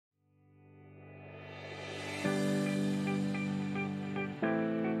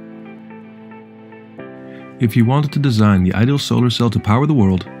If you wanted to design the ideal solar cell to power the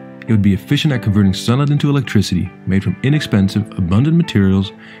world, it would be efficient at converting sunlight into electricity, made from inexpensive, abundant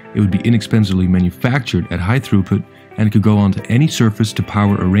materials. It would be inexpensively manufactured at high throughput, and it could go onto any surface to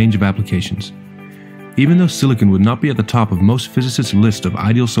power a range of applications. Even though silicon would not be at the top of most physicists' list of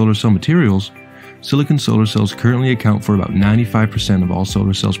ideal solar cell materials, silicon solar cells currently account for about 95% of all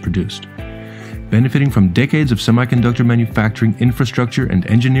solar cells produced. Benefiting from decades of semiconductor manufacturing infrastructure and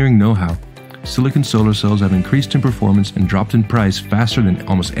engineering know-how, silicon solar cells have increased in performance and dropped in price faster than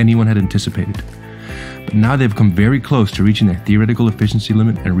almost anyone had anticipated. But now they've come very close to reaching their theoretical efficiency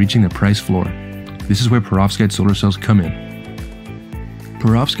limit and reaching their price floor. This is where perovskite solar cells come in.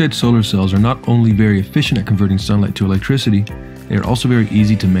 Perovskite solar cells are not only very efficient at converting sunlight to electricity, they are also very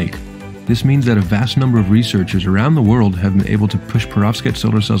easy to make. This means that a vast number of researchers around the world have been able to push perovskite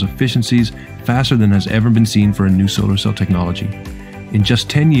solar cells' efficiencies faster than has ever been seen for a new solar cell technology. In just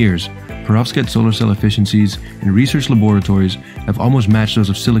 10 years, perovskite solar cell efficiencies in research laboratories have almost matched those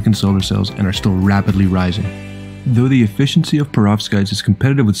of silicon solar cells and are still rapidly rising. Though the efficiency of perovskites is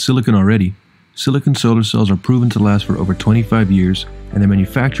competitive with silicon already, silicon solar cells are proven to last for over 25 years, and their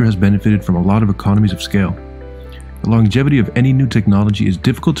manufacture has benefited from a lot of economies of scale. The longevity of any new technology is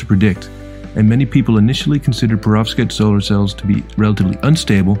difficult to predict, and many people initially considered perovskite solar cells to be relatively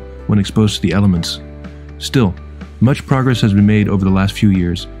unstable when exposed to the elements. Still, much progress has been made over the last few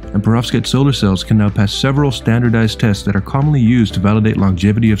years, and perovskite solar cells can now pass several standardized tests that are commonly used to validate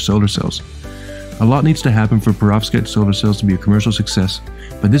longevity of solar cells. A lot needs to happen for perovskite solar cells to be a commercial success,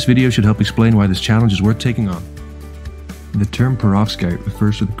 but this video should help explain why this challenge is worth taking on. The term perovskite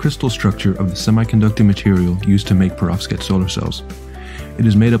refers to the crystal structure of the semiconducting material used to make perovskite solar cells. It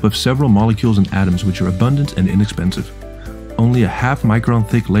is made up of several molecules and atoms which are abundant and inexpensive. Only a half-micron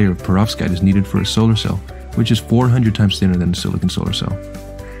thick layer of perovskite is needed for a solar cell, which is 400 times thinner than a silicon solar cell.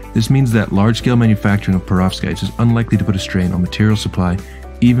 This means that large-scale manufacturing of perovskites is unlikely to put a strain on material supply,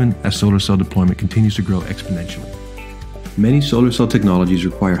 even as solar cell deployment continues to grow exponentially. Many solar cell technologies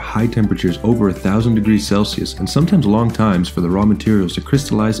require high temperatures over 1,000 degrees Celsius and sometimes long times for the raw materials to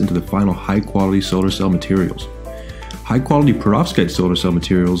crystallize into the final high-quality solar cell materials. High-quality perovskite solar cell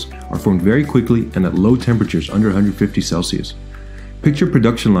materials are formed very quickly and at low temperatures under 150 Celsius. Picture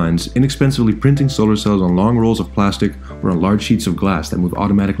production lines inexpensively printing solar cells on long rolls of plastic or on large sheets of glass that move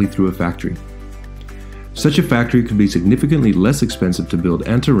automatically through a factory. Such a factory could be significantly less expensive to build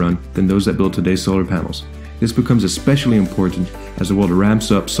and to run than those that build today's solar panels. This becomes especially important as the world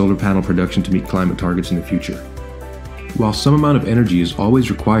ramps up solar panel production to meet climate targets in the future. While some amount of energy is always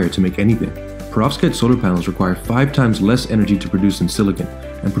required to make anything, perovskite solar panels require 5 times less energy to produce than silicon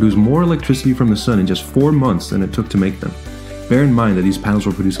and produce more electricity from the sun in just 4 months than it took to make them. Bear in mind that these panels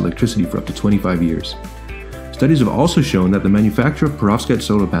will produce electricity for up to 25 years. Studies have also shown that the manufacture of perovskite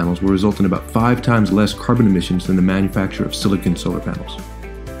solar panels will result in about 5 times less carbon emissions than the manufacture of silicon solar panels.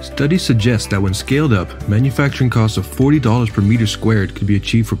 Studies suggest that when scaled up, manufacturing costs of $40 per meter squared could be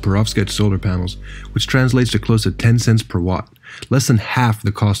achieved for perovskite solar panels, which translates to close to 10 cents per watt, less than half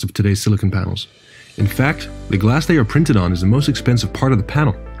the cost of today's silicon panels. In fact, the glass they are printed on is the most expensive part of the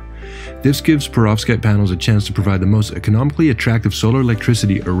panel. This gives perovskite panels a chance to provide the most economically attractive solar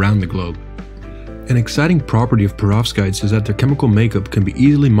electricity around the globe. An exciting property of perovskites is that their chemical makeup can be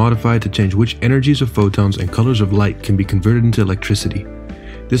easily modified to change which energies of photons and colors of light can be converted into electricity.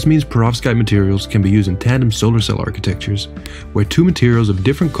 This means perovskite materials can be used in tandem solar cell architectures, where 2 materials of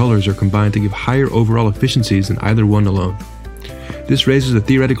different colors are combined to give higher overall efficiencies than either one alone. This raises the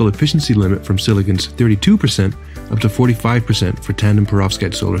theoretical efficiency limit from silicon's 32% up to 45% for tandem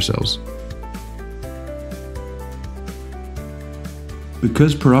perovskite solar cells.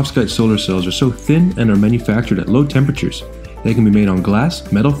 Because perovskite solar cells are so thin and are manufactured at low temperatures, they can be made on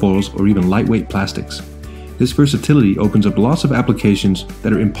glass, metal foils, or even lightweight plastics. This versatility opens up lots of applications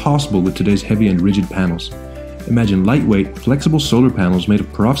that are impossible with today's heavy and rigid panels. Imagine lightweight, flexible solar panels made of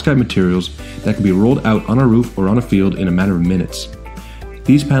perovskite materials that can be rolled out on a roof or on a field in a matter of minutes.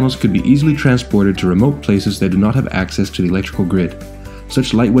 These panels could be easily transported to remote places that do not have access to the electrical grid.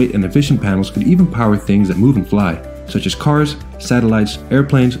 Such lightweight and efficient panels could even power things that move and fly, such as cars, satellites,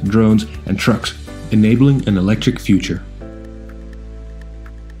 airplanes, drones, and trucks, enabling an electric future.